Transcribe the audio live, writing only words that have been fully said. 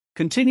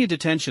Continued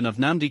detention of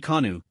Nnamdi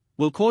Kanu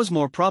will cause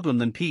more problem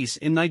than peace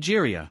in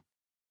Nigeria.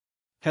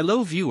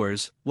 Hello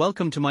viewers,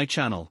 welcome to my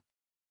channel.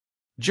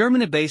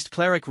 Germany-based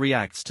Cleric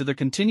reacts to the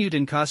continued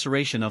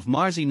incarceration of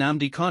Mazi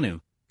Nnamdi Kanu,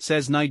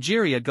 says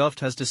Nigeria govt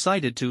has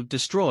decided to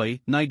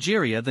destroy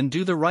Nigeria than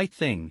do the right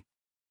thing.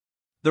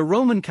 The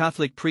Roman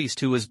Catholic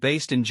priest who is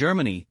based in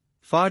Germany,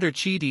 Father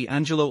Chidi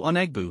Angelo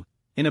Onegbu,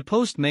 in a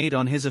post made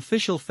on his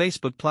official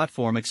Facebook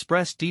platform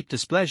expressed deep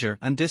displeasure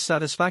and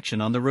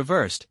dissatisfaction on the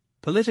reversed,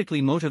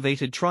 politically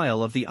motivated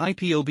trial of the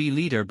IPOB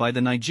leader by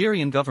the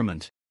Nigerian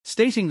government,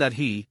 stating that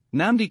he,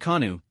 Nnamdi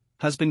Kanu,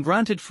 has been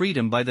granted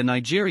freedom by the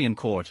Nigerian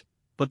court,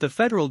 but the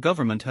federal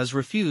government has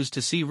refused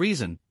to see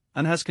reason,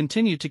 and has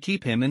continued to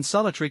keep him in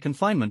solitary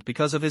confinement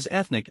because of his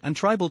ethnic and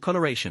tribal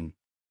coloration.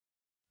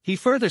 He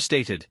further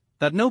stated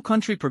that no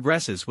country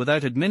progresses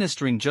without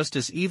administering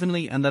justice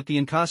evenly and that the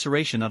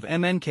incarceration of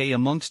MNK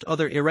amongst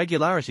other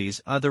irregularities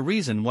are the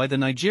reason why the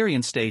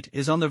Nigerian state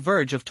is on the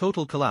verge of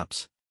total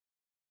collapse.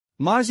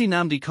 Mazi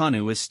Nnamdi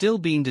Kanu is still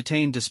being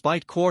detained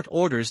despite court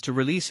orders to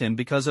release him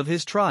because of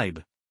his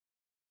tribe.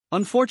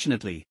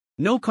 Unfortunately,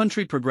 no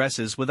country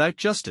progresses without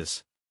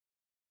justice.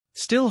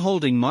 Still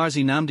holding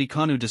Mazi Nnamdi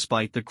Kanu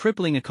despite the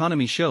crippling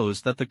economy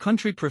shows that the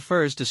country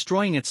prefers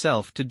destroying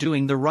itself to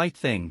doing the right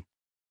thing.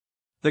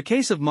 The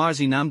case of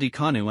Mazi Nnamdi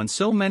Kanu and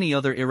so many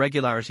other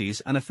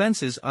irregularities and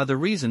offences are the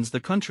reasons the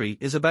country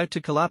is about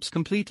to collapse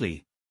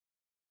completely.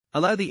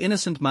 Allow the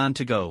innocent man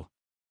to go.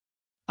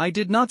 I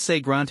did not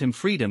say grant him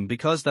freedom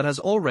because that has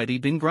already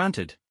been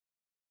granted.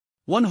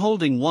 One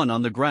holding one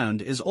on the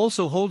ground is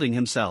also holding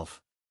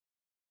himself.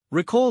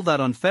 Recall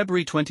that on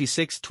February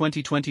 26,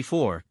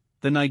 2024,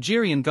 the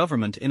Nigerian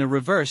government in a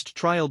reversed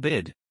trial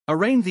bid,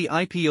 arraigned the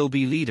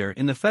IPOB leader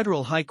in the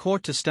Federal High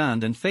Court to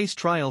stand and face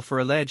trial for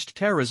alleged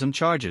terrorism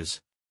charges.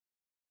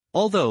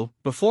 Although,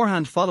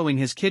 beforehand following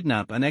his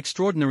kidnap and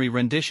extraordinary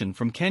rendition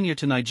from Kenya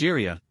to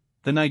Nigeria,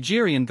 the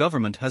Nigerian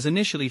government has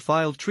initially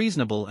filed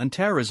treasonable and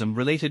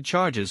terrorism-related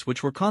charges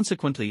which were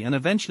consequently and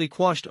eventually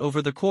quashed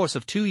over the course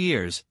of 2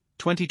 years,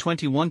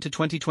 2021 to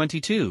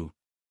 2022.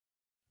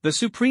 The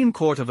Supreme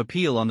Court of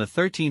Appeal on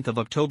 13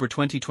 October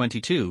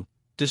 2022,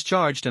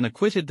 discharged and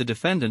acquitted the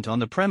defendant on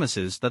the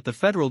premises that the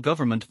federal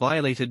government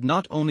violated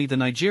not only the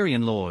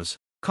Nigerian laws,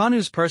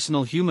 Kanu's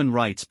personal human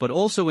rights but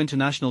also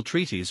international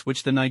treaties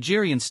which the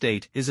Nigerian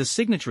state is a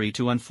signatory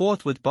to and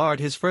forthwith barred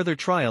his further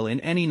trial in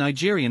any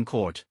Nigerian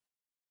court.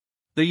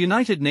 The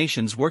United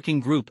Nations Working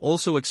Group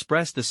also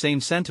expressed the same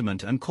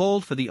sentiment and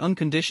called for the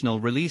unconditional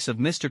release of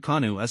Mr.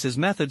 Kanu as his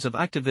methods of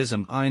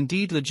activism are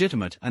indeed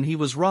legitimate and he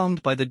was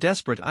wronged by the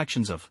desperate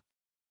actions of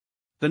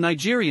the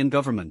Nigerian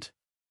government.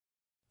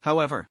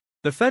 However,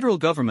 the federal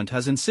government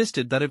has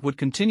insisted that it would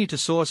continue to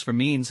source for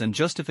means and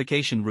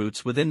justification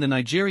routes within the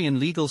Nigerian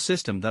legal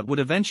system that would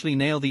eventually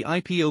nail the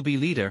IPOB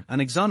leader and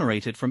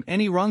exonerate it from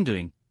any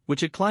wrongdoing,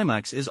 which at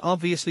climax is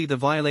obviously the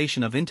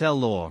violation of intel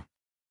law.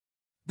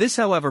 This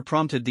however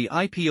prompted the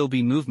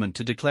IPOB movement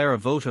to declare a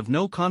vote of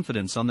no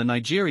confidence on the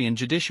Nigerian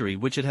judiciary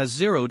which it has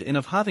zeroed in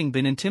of having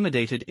been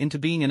intimidated into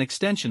being an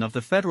extension of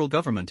the federal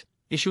government,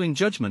 issuing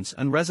judgments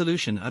and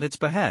resolution at its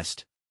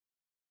behest.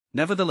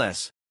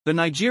 Nevertheless, the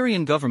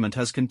Nigerian government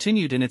has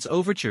continued in its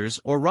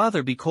overtures or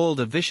rather be called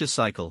a vicious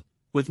cycle,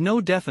 with no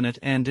definite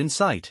end in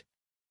sight.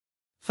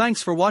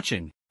 Thanks for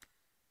watching.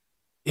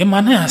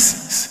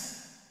 Emanations.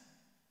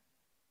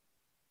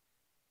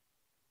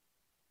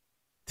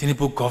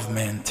 Tinubu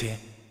government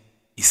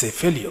is a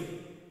failure.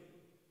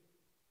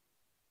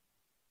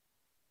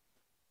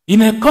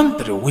 In a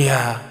country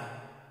where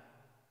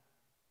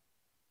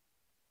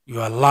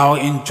you allow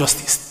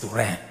injustice to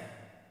reign,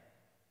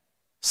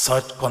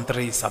 such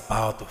country is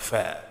about to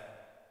fail.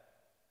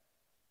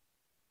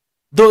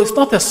 Though it's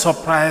not a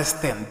surprise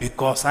then,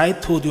 because I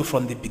told you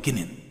from the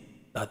beginning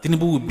that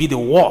Tinubu will be the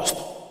worst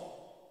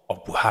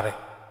of BUHARI.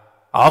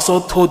 I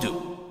also told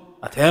you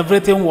that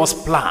everything was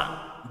planned.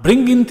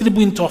 Bringing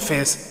Tinubu into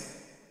office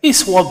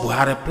is what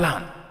BUHARI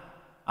planned,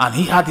 and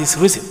he had his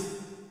reason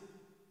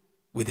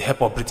with the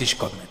help of British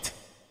government.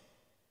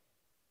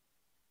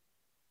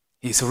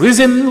 His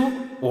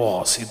reason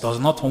was he does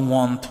not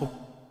want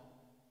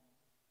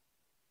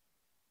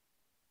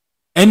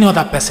any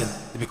other person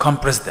to become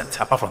president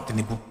apart from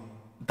Tinubu.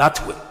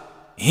 That way,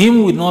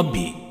 him will not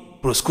be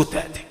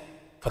prosecuted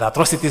for the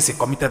atrocities he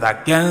committed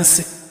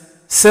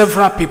against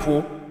several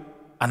people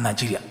and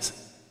Nigerians.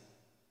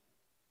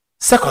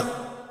 Second,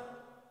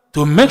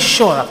 to make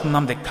sure that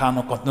Nnamdi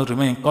Kanu continues to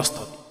remain in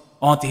custody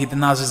until he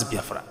denounces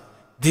BIAFRA.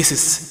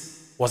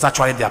 This was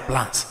actually their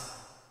plans.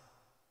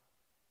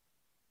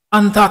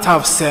 And that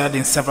I've said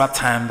in several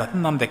times that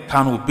Nnamdi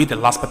Kanu will be the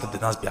last person to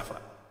denounce BIAFRA.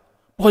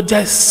 But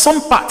there is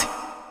some part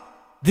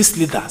these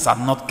leaders are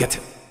not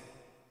getting.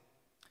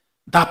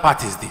 That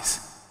part is this.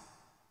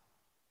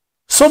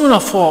 So many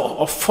of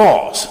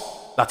us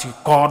that you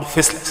call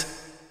faceless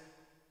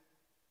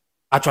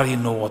actually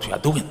know what we are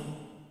doing.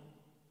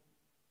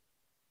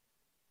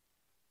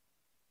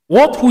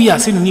 What we are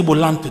seeing in Igbo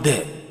land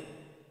today,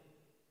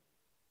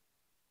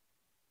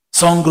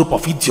 some group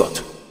of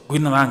idiots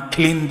going around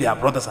killing their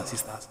brothers and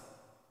sisters,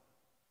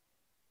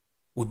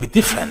 will be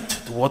different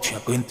to what you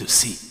are going to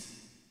see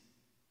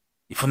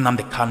if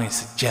Nnamdi Kanu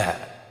is jailed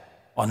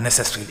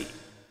unnecessarily.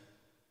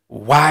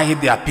 Why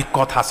the appeal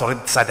court has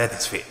already decided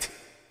his fate.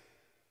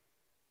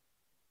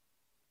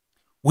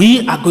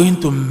 We are going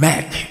to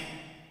make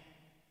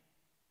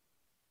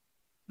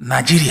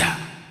Nigeria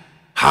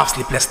have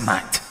sleepless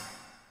night.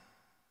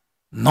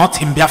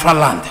 Not in Biafra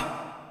land.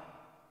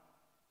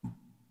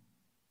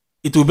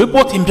 It will be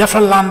both in Biafra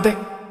land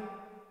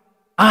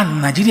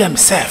and Nigeria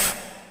himself.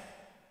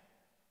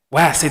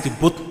 Why I say to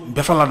both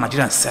Biafra land and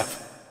Nigeria himself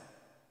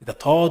is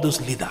that all those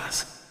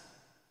leaders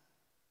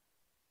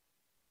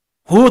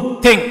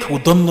who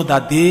don't know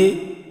that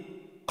they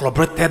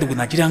collaborated with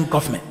Nigerian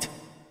government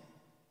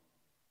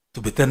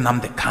to betray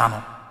Nnamdi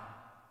Kanu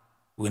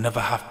will never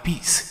have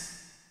peace.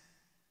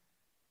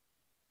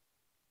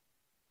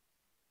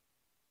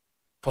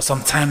 For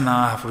some time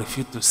now, I have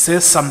refused to say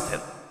something.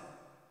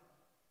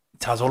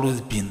 It has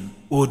always been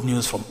old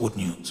news from old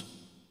news.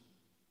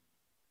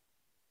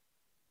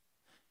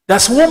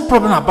 There's one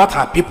problem about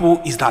our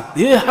people is that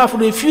they have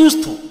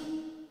refused to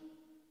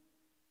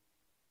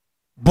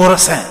borrow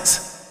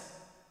sense.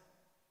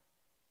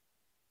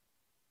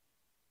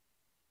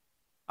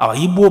 Our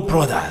Igbo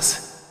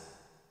brothers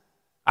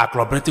are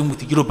collaborating with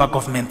the Yoruba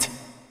government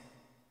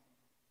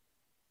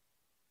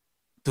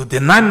to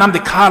deny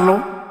Nnamdi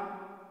Kanu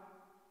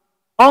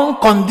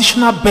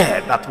unconditional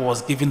bail that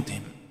was given to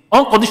him,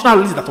 unconditional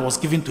release that was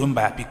given to him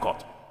by appeal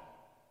court.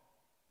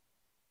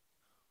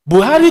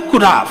 Buhari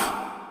could have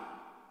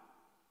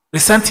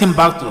sent him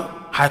back to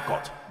High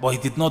Court, but he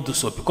did not do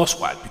so. Because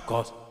why?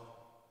 Because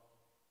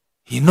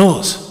he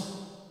knows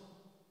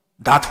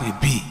that will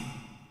be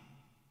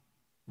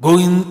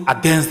going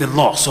against the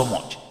law so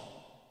much.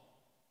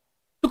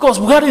 Because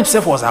Buhari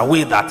himself was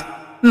aware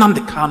that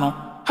Nnamdi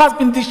Kanu has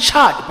been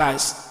discharged by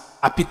his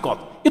appeal court.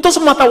 It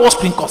doesn't matter what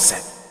Supreme Court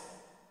said.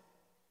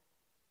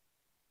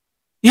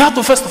 You have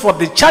to first of all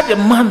discharge a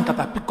man that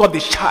appeal court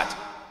discharged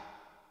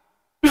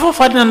before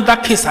filing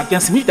another case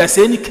against him, if there's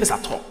any case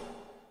at all.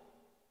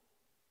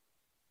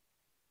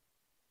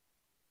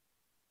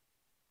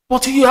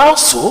 But you are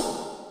also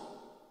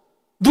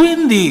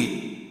doing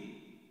the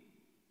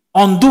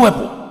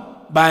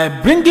undoable by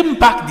bringing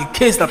back the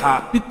case that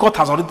our appeal court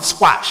has already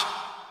squashed.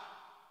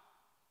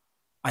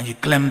 And you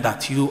claim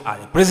that you are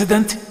a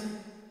president,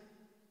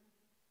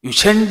 you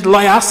change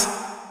lawyers,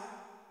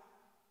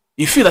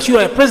 you feel that you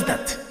are a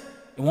president,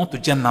 you want to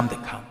jail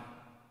Nnamdi Kanu.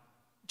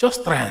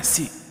 Just try and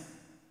see.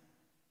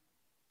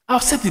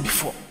 I've said it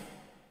before.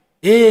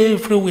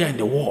 Everywhere in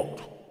the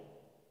world,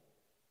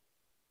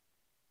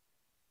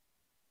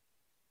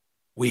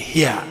 we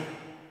hear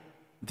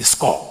the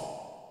score,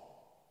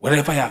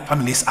 wherever your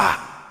families are.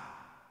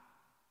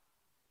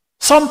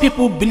 Some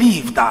people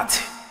believe that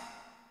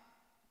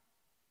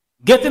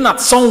getting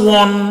at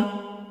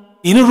someone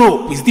in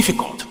Europe is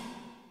difficult.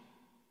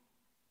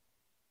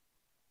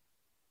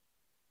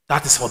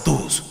 That is for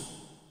those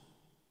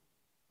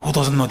who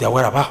doesn't know their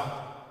whereabouts.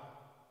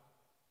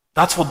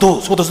 That's for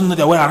those who doesn't know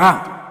their way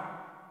around.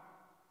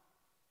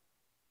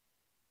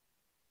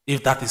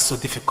 If that is so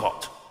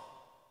difficult,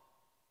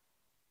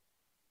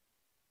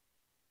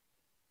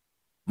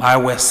 my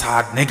West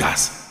Side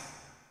niggers,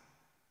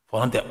 for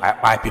not the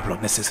white people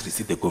of necessary,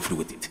 see they go through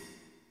with it.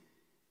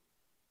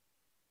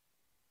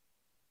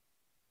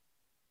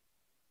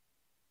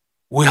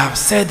 We have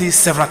said this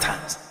several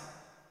times.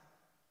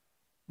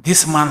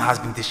 This man has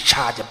been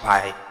discharged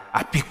by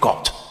appeal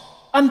court,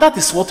 and that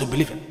is what we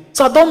believe in.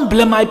 So I don't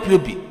blame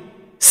IPOB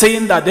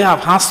saying that they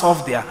have hands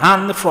off their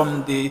hand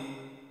from the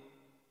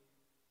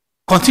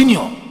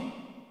continuum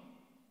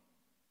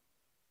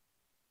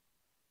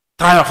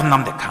trial of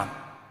Nnamdi Kanu.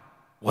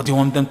 What do you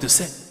want them to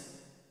say?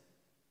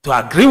 To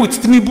agree with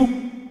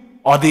Tinubu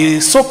or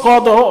the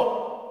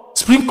so-called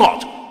Supreme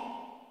Court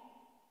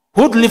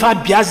who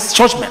delivered biased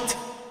judgment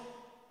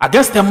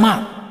against a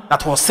man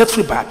that was set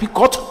free by appeal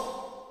court,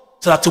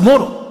 so that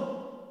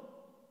tomorrow,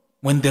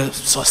 when they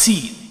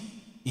succeed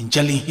in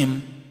jailing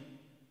him,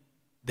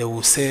 they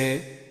will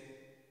say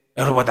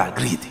everybody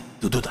agreed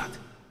to do that.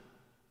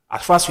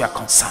 As far as we are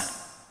concerned,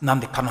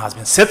 Nnamdi Kanu has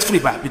been set free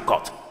by appeal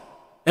court.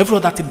 Every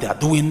other thing they are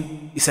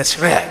doing is a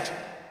shred,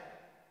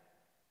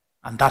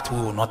 and that we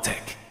will not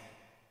take.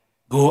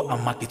 Go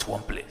and mark it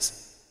one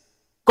place.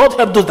 God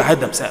help those that hide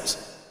themselves.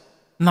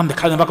 Nnamdi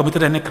Kanu never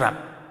committed any crime.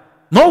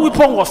 No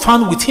weapon was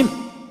found with him,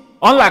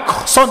 unlike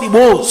Sunday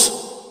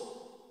Igbo's.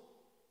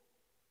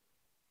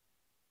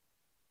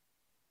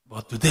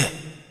 But today,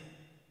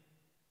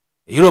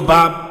 the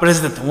Yoruba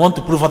president wants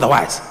to prove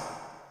otherwise,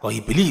 because he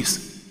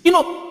believes. You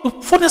know, the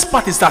funniest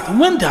part is that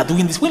when they are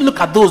doing this, when you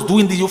look at those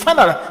doing this, you find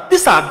out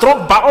these are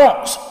drug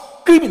barons,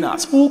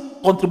 criminals who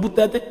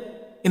contributed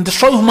in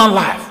destroying human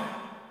life,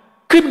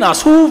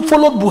 criminals who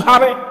followed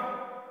Buhari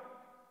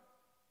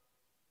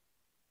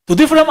to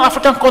different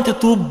African countries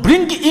to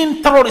bring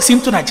in terrorists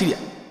into Nigeria.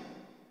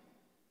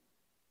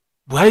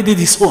 Buhari did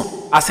his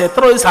own. As a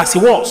terrorist as he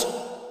was,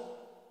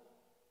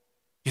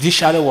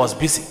 judiciary was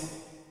busy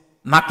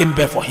knocking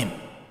bell for him.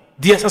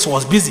 DSS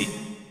was busy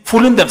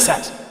fooling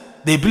themselves.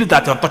 They believe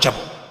that they're untouchable.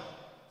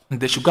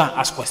 They should go and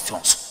ask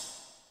questions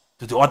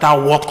to the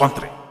other world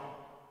country.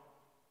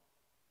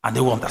 And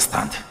they will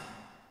understand.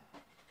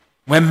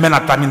 When men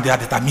are determined, they are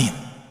determined.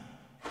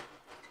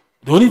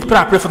 The only people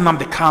I pray for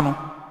Nnamdi Kanu,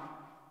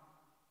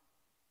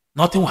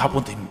 nothing will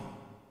happen to him.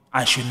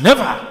 And should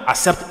never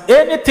accept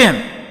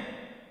anything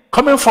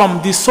coming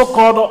from the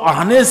so-called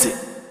Ohaneze,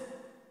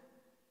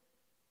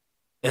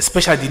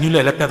 especially the newly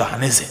elected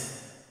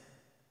Ohaneze.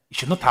 You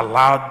should not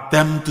allow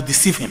them to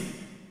deceive him.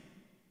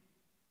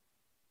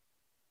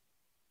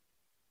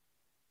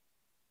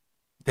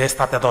 They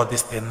started all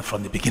this thing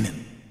from the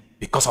beginning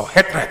because of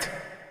hatred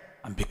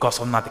and because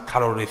of Nnamdi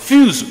Kanu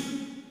refused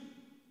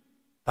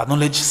to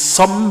acknowledge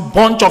some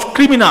bunch of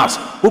criminals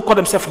who call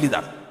themselves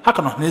leaders. How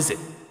can Ohaneze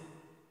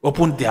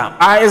open their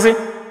eyes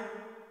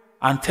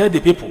and tell the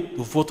people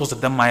to vote to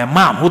them, my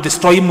man who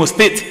destroyed Imo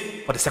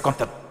State for the second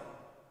term?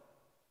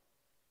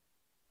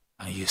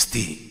 And you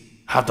still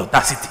have the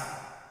audacity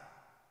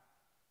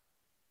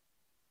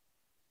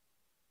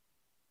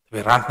to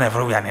be ranting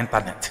everywhere on the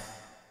internet.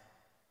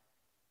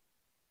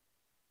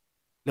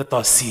 Let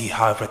us see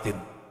how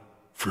everything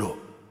flows.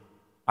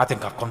 I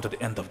think I've come to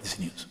the end of this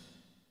news.